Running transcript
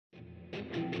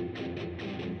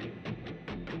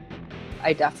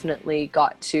I definitely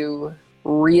got to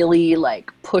really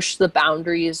like push the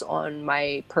boundaries on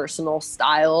my personal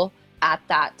style at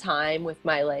that time with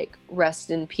my like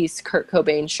rest in peace Kurt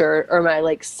Cobain shirt, or my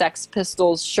like Sex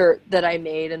Pistols shirt that I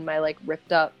made, and my like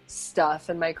ripped up stuff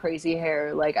and my crazy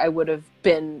hair. Like I would have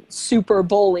been super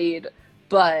bullied,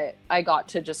 but I got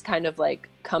to just kind of like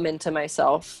come into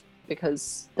myself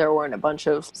because there weren't a bunch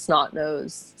of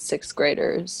snot-nosed sixth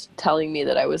graders telling me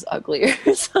that I was ugly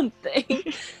or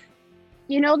something.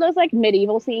 You know those like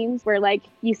medieval scenes where like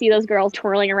you see those girls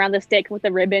twirling around the stick with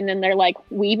the ribbon and they're like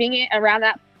weaving it around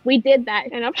that? We did that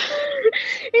in a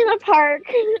in a park.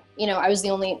 You know, I was the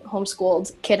only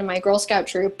homeschooled kid in my Girl Scout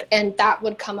troop, and that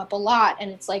would come up a lot. And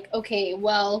it's like, okay,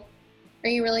 well, are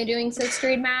you really doing sixth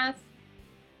grade math?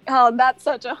 Oh, that's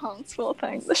such a homeschool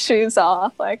thing. The shoes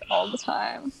off, like, all the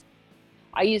time.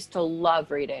 I used to love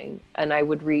reading, and I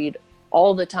would read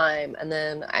all the time. And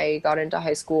then I got into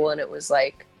high school, and it was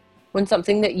like, when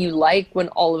something that you like, when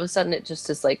all of a sudden it just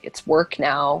is like, it's work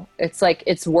now. It's like,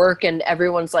 it's work, and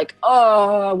everyone's like,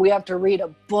 oh, we have to read a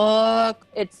book.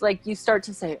 It's like, you start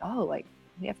to say, oh, like,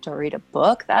 we have to read a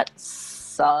book? That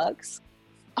sucks.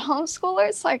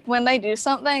 Homeschoolers, like, when they do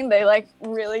something, they, like,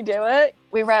 really do it.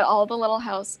 We read all the Little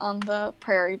House on the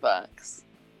Prairie books.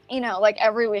 You know, like,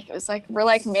 every week it was like, we're,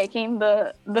 like, making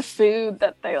the food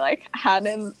that they, like, had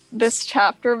in this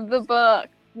chapter of the book.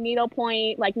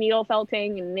 Needlepoint, like needle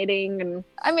felting and knitting, and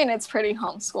I mean, it's pretty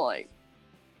homeschooling.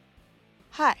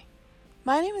 Hi,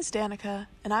 my name is Danica,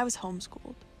 and I was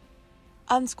homeschooled.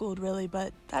 Unschooled, really,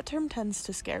 but that term tends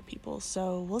to scare people,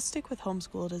 so we'll stick with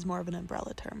homeschooled as more of an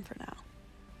umbrella term for now.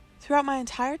 Throughout my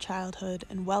entire childhood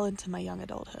and well into my young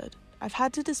adulthood, I've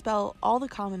had to dispel all the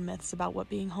common myths about what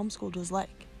being homeschooled was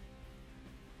like.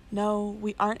 No,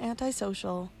 we aren't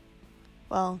antisocial.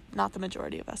 Well, not the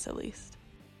majority of us, at least.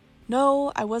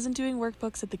 No, I wasn't doing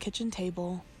workbooks at the kitchen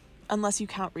table, unless you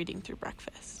count reading through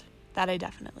breakfast. That I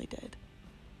definitely did.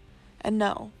 And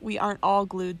no, we aren't all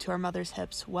glued to our mother's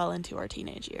hips well into our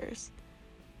teenage years.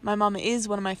 My mom is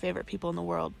one of my favorite people in the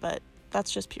world, but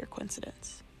that's just pure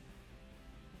coincidence.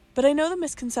 But I know the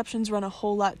misconceptions run a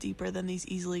whole lot deeper than these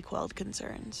easily quelled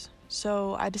concerns,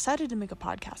 so I decided to make a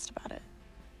podcast about it.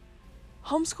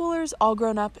 Homeschoolers All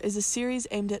Grown Up is a series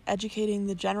aimed at educating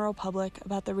the general public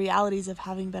about the realities of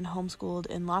having been homeschooled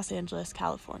in Los Angeles,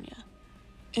 California.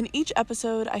 In each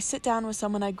episode, I sit down with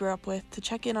someone I grew up with to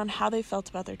check in on how they felt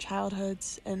about their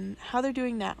childhoods and how they're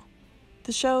doing now.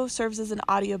 The show serves as an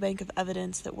audiobank of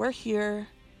evidence that we're here,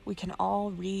 we can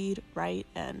all read, write,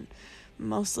 and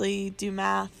mostly do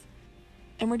math,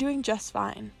 and we're doing just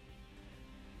fine.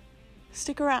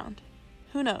 Stick around.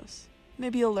 Who knows?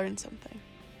 Maybe you'll learn something.